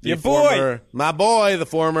 My boy, the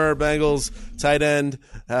former Bengals tight end,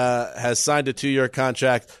 has signed a 2-year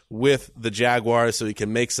contract with the Jaguars so he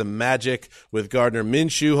can make some magic with Gardner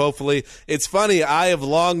Minshew, hopefully. It's funny, I have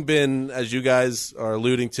long been, as you guys are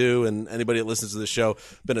alluding to, and anybody that listens to the show,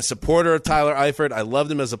 been a supporter of Tyler Eifert. I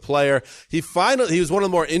loved him as a player. He was one of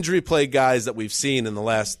the more injury-plagued guys that we've seen in the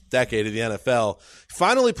last decade of the NFL.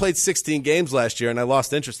 Finally played 16 games last year, and I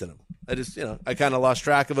lost interest in him. I kind of lost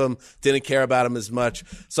track of him, didn't care about him as much.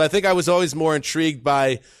 So I think I was always more intrigued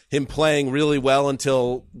by him playing really well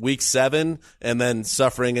until week 7 and then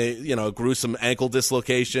suffering a gruesome ankle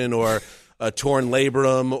dislocation or a torn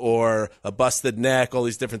labrum or a busted neck, all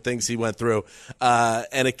these different things he went through.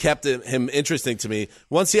 And it kept him interesting to me.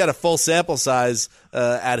 Once he had a full sample size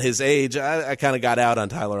at his age, I kind of got out on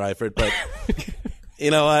Tyler Eifert, but... You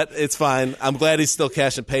know what? It's fine. I'm glad he's still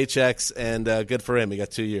cashing paychecks, and good for him. He got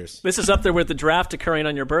 2 years. This is up there with the draft occurring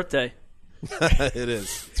on your birthday. It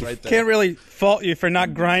is. It's right there. Can't really fault you for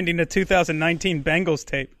not grinding the 2019 Bengals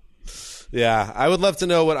tape. Yeah, I would love to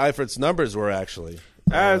know what Eifert's numbers were, actually.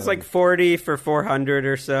 It's 40 for 400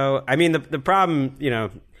 or so. I mean, the problem,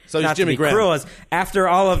 so not Jimmy to be Graham. cruel, is after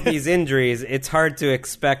all of these injuries, it's hard to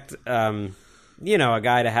expect... a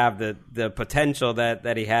guy to have the potential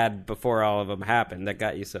that he had before all of them happened that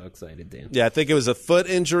got you so excited, Dan. Yeah, I think it was a foot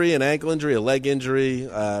injury, an ankle injury, a leg injury,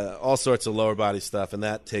 all sorts of lower body stuff, and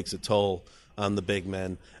that takes a toll on the big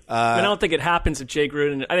men. I don't think it happens if Jay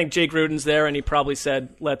Gruden. I think Jay Gruden's there, and he probably said,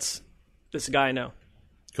 "Let's this guy know."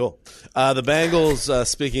 Cool. The Bengals.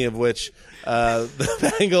 Speaking of which, the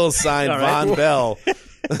Bengals signed Von Bell.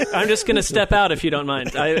 I'm just going to step out if you don't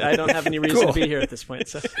mind. I don't have any reason to be here at this point.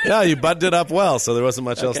 So. No, you buttoned it up well, so there wasn't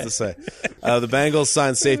much else to say. The Bengals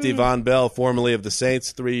signed safety Von Bell, formerly of the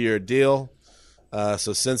Saints, 3-year deal.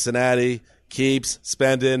 So Cincinnati keeps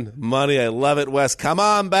spending money. I love it, Wes. Come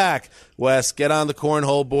on back, Wes. Get on the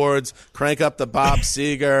cornhole boards, crank up the Bob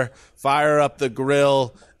Seger, fire up the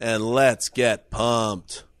grill, and let's get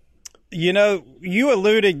pumped. You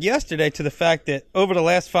alluded yesterday to the fact that over the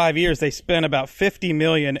last 5 years they spent about $50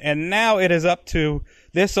 million, and now it is up to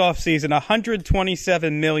this offseason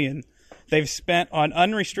 $127 million they've spent on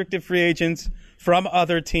unrestricted free agents from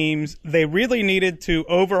other teams. They really needed to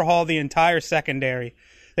overhaul the entire secondary.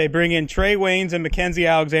 They bring in Trey Waynes and Mackenzie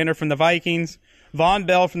Alexander from the Vikings, Von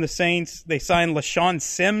Bell from the Saints. They signed LaShawn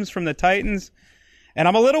Sims from the Titans. And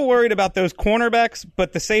I'm a little worried about those cornerbacks,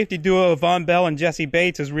 but the safety duo of Von Bell and Jesse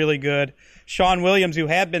Bates is really good. Sean Williams, who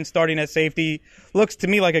had been starting at safety, looks to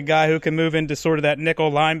me like a guy who can move into sort of that nickel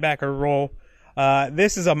linebacker role.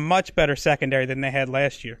 This is a much better secondary than they had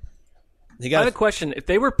last year. I have a question. If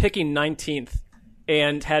they were picking 19th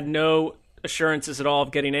and had no assurances at all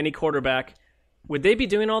of getting any quarterback, would they be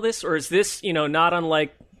doing all this? Or is this, not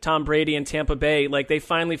unlike Tom Brady and Tampa Bay, like they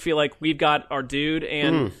finally feel like we've got our dude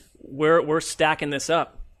and we're stacking this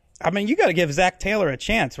up? I mean, you got to give Zach Taylor a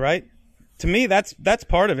chance, right? To me, that's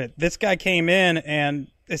part of it. This guy came in, and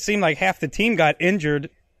it seemed like half the team got injured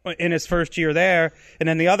in his first year there, and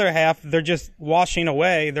then the other half, they're just washing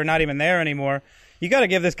away. They're not even there anymore. You got to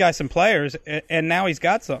give this guy some players, and now he's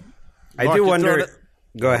got some. I do wonder.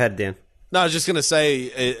 Go ahead, Dan. No, I was just going to say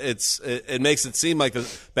it makes it seem like the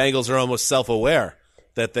Bengals are almost self-aware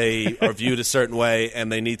that they are viewed a certain way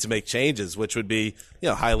and they need to make changes, which would be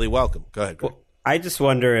highly welcome. Go ahead, Greg. Well, I just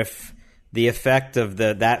wonder if the effect of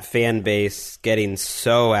that fan base getting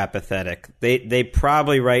so apathetic. They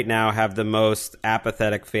probably right now have the most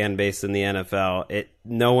apathetic fan base in the NFL.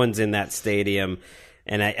 No one's in that stadium.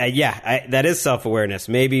 And that is self-awareness.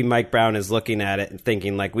 Maybe Mike Brown is looking at it and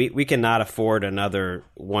thinking, like, we cannot afford another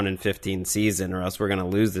 1-15 season or else we're going to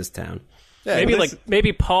lose this town. Yeah,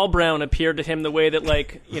 maybe Paul Brown appeared to him the way that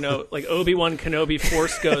like Obi-Wan Kenobi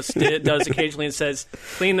Force Ghost does occasionally and says,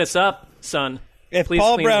 "Clean this up, son." If Please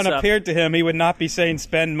Paul clean Brown this up." appeared to him, he would not be saying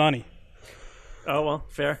spend money. Oh well,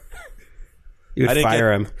 fair. You would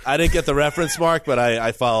fire him. I didn't get the reference, Mark, but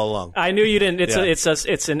I follow along. I knew you didn't.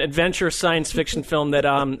 It's an adventure science fiction film that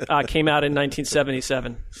came out in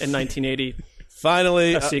 1977 and 1980.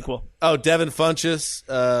 Finally, a sequel. Devin Funchess.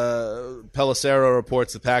 Pelissero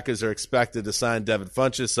reports the Packers are expected to sign Devin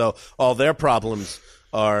Funchess, so all their problems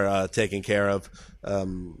are taken care of.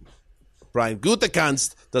 Brian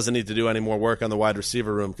Gutekunst doesn't need to do any more work on the wide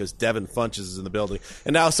receiver room because Devin Funchess is in the building.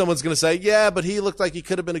 And now someone's going to say, yeah, but he looked like he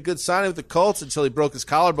could have been a good signing with the Colts until he broke his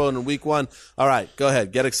collarbone in week 1. All right, go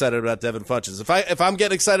ahead. Get excited about Devin Funchess. If I'm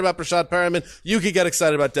getting excited about Brashad Perriman, you can get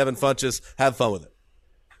excited about Devin Funchess. Have fun with it.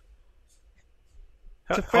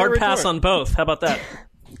 Hard pass on both. How about that?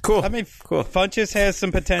 Cool. I mean, cool. Funchess has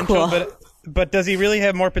some potential, but does he really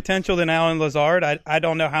have more potential than Allen Lazard? I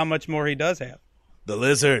don't know how much more he does have. The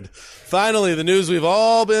Lizard. Finally, the news we've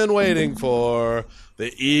all been waiting for.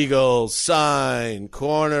 The Eagles sign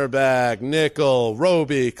cornerback nickel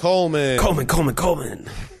Roby Coleman. Coleman.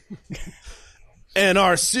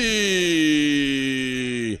 NRC.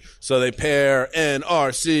 So they pair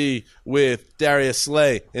NRC with Darius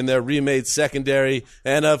Slay in their remade secondary.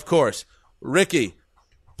 And, of course, Ricky,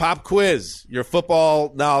 pop quiz. Your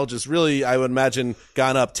football knowledge has really, I would imagine,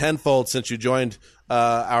 gone up tenfold since you joined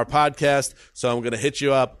our podcast. So I'm going to hit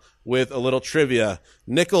you up with a little trivia.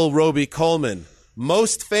 Nickel Roby Coleman,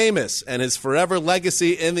 most famous and his forever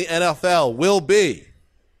legacy in the NFL will be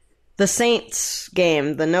the Saints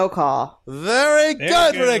game, the no call. Very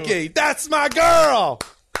good, Ricky. That's my girl.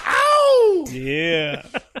 Ow! Yeah.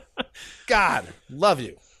 God, love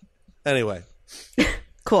you. Anyway.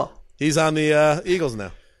 Cool. He's on the Eagles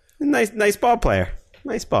now. Nice ball player.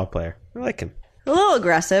 Nice ball player. I like him. A little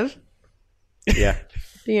aggressive. Yeah.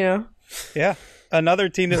 You know. Yeah. Another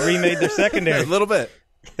team that remade their secondary. A little bit.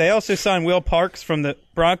 They also signed Will Parks from the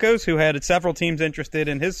Broncos, who had several teams interested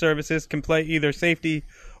in his services, can play either safety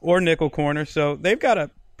or nickel corner. So they've got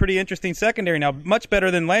a pretty interesting secondary now, much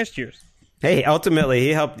better than last year's. Hey, ultimately, he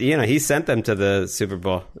helped, he sent them to the Super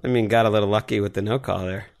Bowl. I mean, got a little lucky with the no call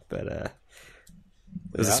there, but it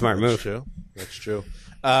was a smart move. That's true.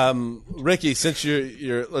 Ricky, since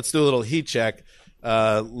you're let's do a little heat check.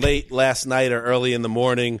 Late last night or early in the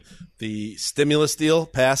morning, the stimulus deal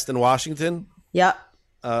passed in Washington. Yep.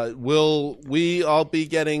 Will we all be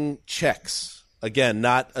getting checks? Again,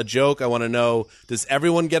 not a joke. I want to know, does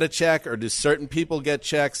everyone get a check or do certain people get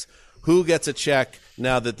checks? Who gets a check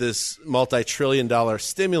now that this multi-trillion-dollar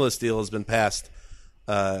stimulus deal has been passed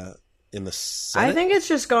in the Senate? I think it's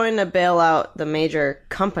just going to bail out the major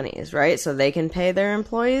companies, right? So they can pay their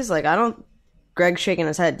employees. Like, Greg's shaking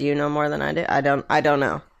his head. Do you know more than I do? I don't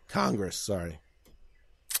know. Congress, sorry.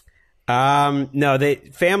 No,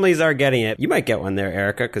 families are getting it. You might get one there,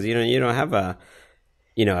 Erica, because you don't have a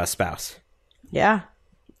spouse. Yeah.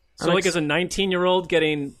 So as a 19-year-old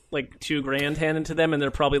getting like $2,000 handed to them, and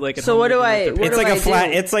they're probably like. So what do I? It's like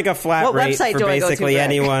a flat rate for basically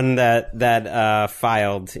anyone that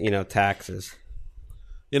filed taxes.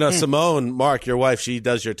 Simone, Mark, your wife, she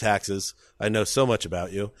does your taxes. I know so much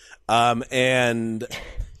about you, and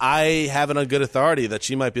I have it on good authority that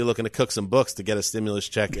she might be looking to cook some books to get a stimulus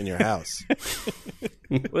check in your house.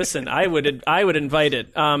 Listen, I would invite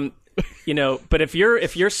it. But if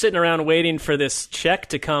you're sitting around waiting for this check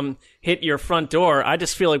to come hit your front door, I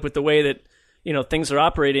just feel like with the way that things are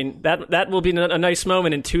operating, that will be a nice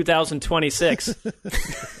moment in 2026.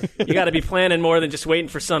 You got to be planning more than just waiting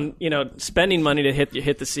for some spending money to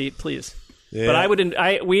hit the seat, please. Yeah. But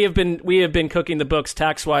we have been cooking the books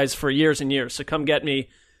tax wise for years and years. So come get me,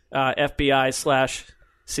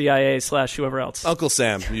 FBI/CIA/whoever else. Uncle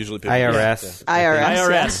Sam usually. IRS.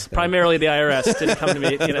 IRS. Primarily the IRS didn't come to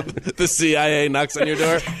me. The CIA knocks on your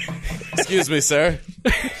door. Excuse me, sir.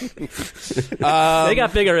 They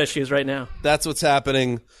got bigger issues right now. That's what's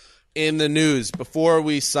happening in the news. Before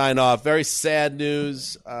we sign off, very sad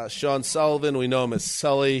news. Sean Sullivan, we know him as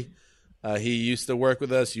Sully. He used to work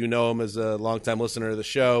with us. You know him as a longtime listener of the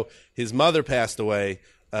show. His mother passed away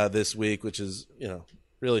this week, which is,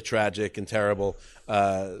 really tragic and terrible.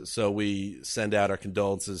 So we send out our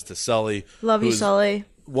condolences to Sully. Love you, Sully.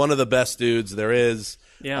 One of the best dudes there is.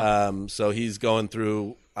 Yeah. So he's going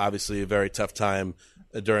through, obviously, a very tough time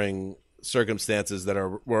during circumstances that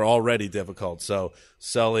were already difficult. So,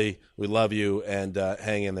 Sully, we love you, and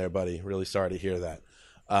hang in there, buddy. Really sorry to hear that.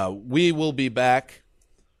 We will be back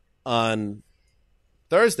on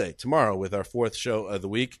Thursday, tomorrow, with our 4th show of the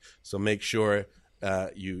week. So make sure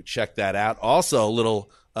you check that out. Also, a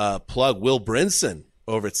little plug, Will Brinson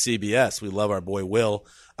over at CBS. We love our boy Will.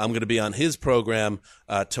 I'm going to be on his program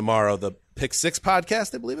tomorrow, the Pick Six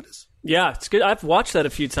podcast, I believe it is. Yeah, it's good. I've watched that a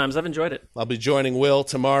few times. I've enjoyed it. I'll be joining Will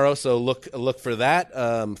tomorrow, so look for that.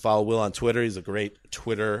 Follow Will on Twitter. He's a great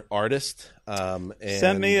Twitter artist. And,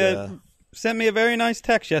 sent me a very nice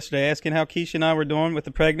text yesterday asking how Keisha and I were doing with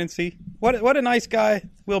the pregnancy. What a nice guy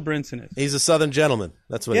Will Brinson is. He's a Southern gentleman.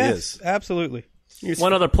 That's what he is. Absolutely.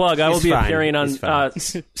 One other plug. I will be appearing on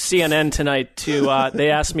CNN tonight.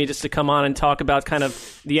 They asked me just to come on and talk about kind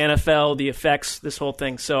of the NFL, the effects, this whole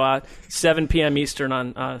thing. So 7 p.m. Eastern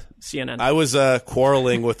on CNN. I was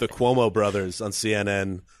quarreling with the Cuomo brothers on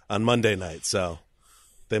CNN on Monday night, so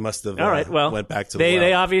they must have went back to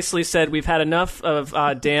They obviously said, we've had enough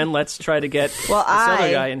of Dan. Let's try to get this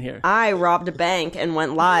other guy in here. I robbed a bank and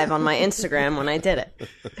went live on my Instagram when I did it.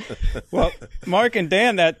 Well, Mark and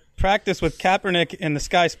Dan, that practice with Kaepernick in the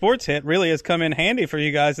Sky Sports hit really has come in handy for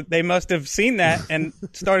you guys. They must have seen that and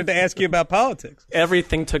started to ask you about politics.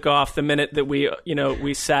 Everything took off the minute that we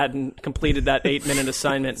sat and completed that 8-minute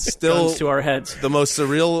assignment. Still guns to our heads. The most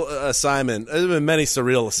surreal assignment. There have been many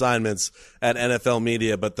surreal assignments at NFL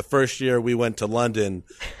Media, but the first year we went to London,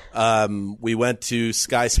 we went to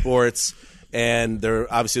Sky Sports, and there were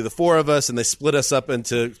obviously the four of us, and they split us up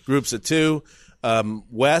into groups of two.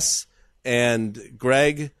 Wes and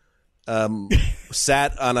Greg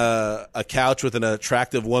sat on a couch with an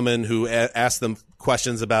attractive woman who asked them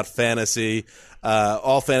questions about fantasy,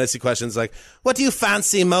 all fantasy questions like, what do you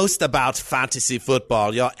fancy most about fantasy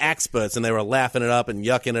football? You're experts. And they were laughing it up and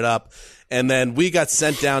yucking it up. And then we got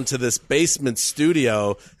sent down to this basement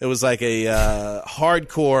studio. It was like a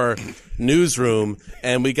hardcore newsroom,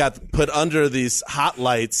 and we got put under these hot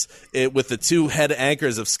lights with the two head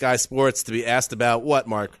anchors of Sky Sports to be asked about what,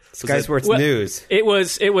 Mark? Sky Sports News. It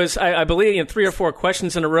was I believe 3 or 4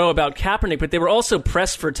 questions in a row about Kaepernick, but they were also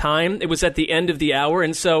pressed for time. It was at the end of the hour,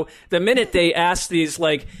 and so the minute they asked these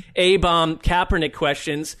like A-bomb Kaepernick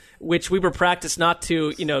questions, which we were practiced not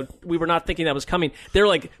to, we were not thinking that was coming. They were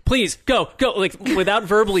like, please, go, like without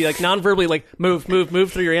verbally, like non-verbally, like move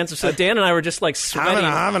through your answers. So Dan and I were just like sweating.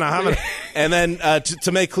 And then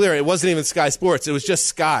to make clear, it wasn't even Sky Sports. It was just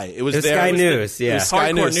Sky. It was Sky News, It was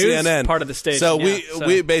Sky News, CNN. Part of the station. So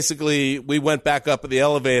we basically went back up the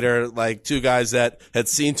elevator like two guys that had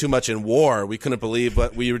seen too much in war. We couldn't believe,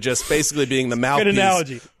 but we were just basically being the mouthpiece. Good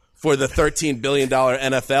analogy. For the $13 billion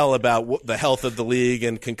NFL about the health of the league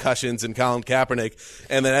and concussions and Colin Kaepernick.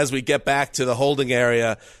 And then as we get back to the holding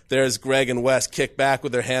area, there's Greg and Wes kick back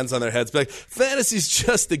with their hands on their heads, like, fantasy's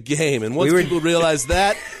just a game. And once people realize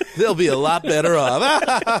that, they'll be a lot better off.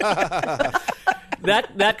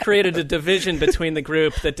 That created a division between the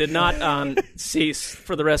group that did not cease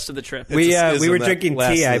for the rest of the trip. We were drinking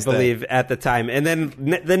tea, I believe, at the time, and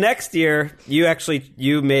then the next year,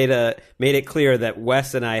 you made it clear that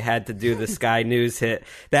Wes and I had to do the Sky News hit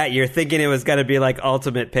that year, thinking it was going to be like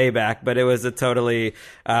ultimate payback, but it was a totally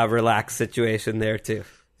relaxed situation there too.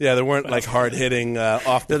 Yeah, there weren't like hard hitting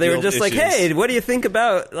off the field. They were just issues. like, "Hey, what do you think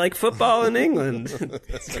about like football in England?"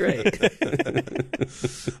 It's great.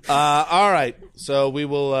 All right, so we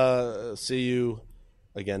will see you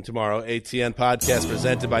again tomorrow. ATN Podcast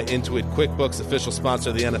presented by Intuit QuickBooks, official sponsor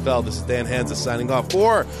of the NFL. This is Dan Hanzus signing off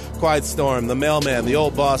for Quiet Storm, the Mailman, the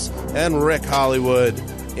Old Boss, and Rick Hollywood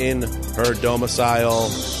in her domicile.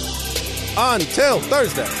 Until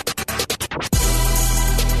Thursday.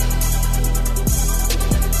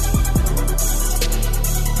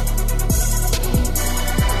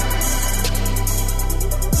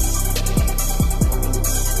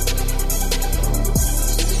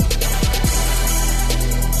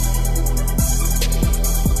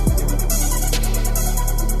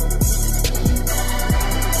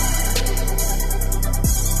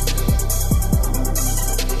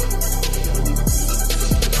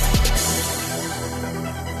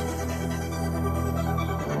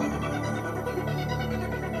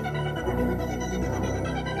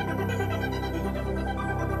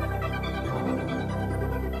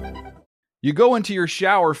 You go into your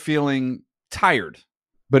shower feeling tired,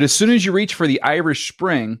 but as soon as you reach for the Irish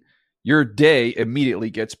Spring, your day immediately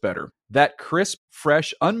gets better. That crisp,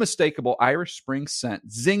 fresh, unmistakable Irish Spring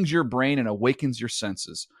scent zings your brain and awakens your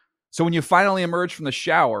senses. So when you finally emerge from the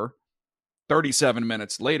shower, 37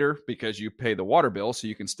 minutes later, because you pay the water bill so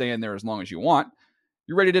you can stay in there as long as you want,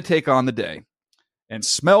 you're ready to take on the day and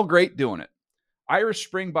smell great doing it. Irish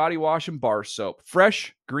Spring Body Wash and Bar Soap.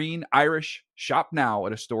 Fresh, green, Irish. Shop now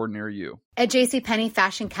at a store near you. At JCPenney,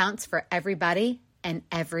 fashion counts for everybody, and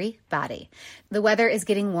every body. The weather is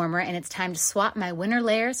getting warmer and it's time to swap my winter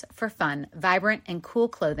layers for fun, vibrant, and cool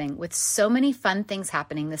clothing. With so many fun things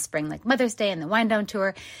happening this spring, like Mother's Day and the Wind Down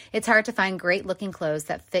Tour, it's hard to find great looking clothes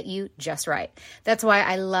that fit you just right. That's why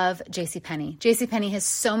I love JCPenney. JCPenney has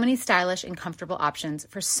so many stylish and comfortable options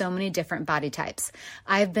for so many different body types.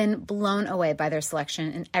 I've been blown away by their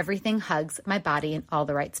selection, and everything hugs my body in all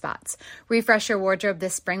the right spots. Refresh your wardrobe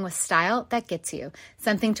this spring with style that gets you.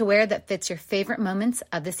 Something to wear that fits your favorite moments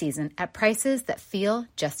of the season at prices that feel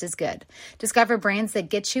just as good. Discover brands that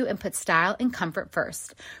get you and put style and comfort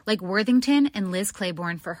first, like Worthington and Liz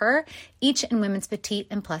Claiborne for her, each in women's petite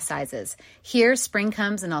and plus sizes. Here, spring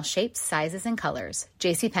comes in all shapes, sizes, and colors.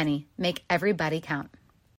 JCPenney, make everybody count.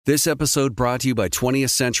 This episode brought to you by 20th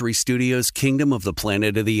Century Studios' Kingdom of the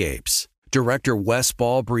Planet of the Apes. Director Wes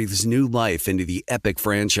Ball breathes new life into the epic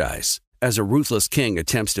franchise. As a ruthless king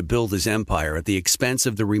attempts to build his empire at the expense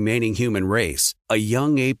of the remaining human race, a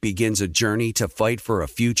young ape begins a journey to fight for a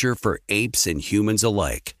future for apes and humans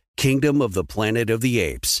alike. Kingdom of the Planet of the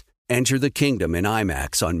Apes. Enter the kingdom in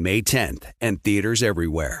IMAX on May 10th and theaters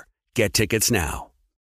everywhere. Get tickets now.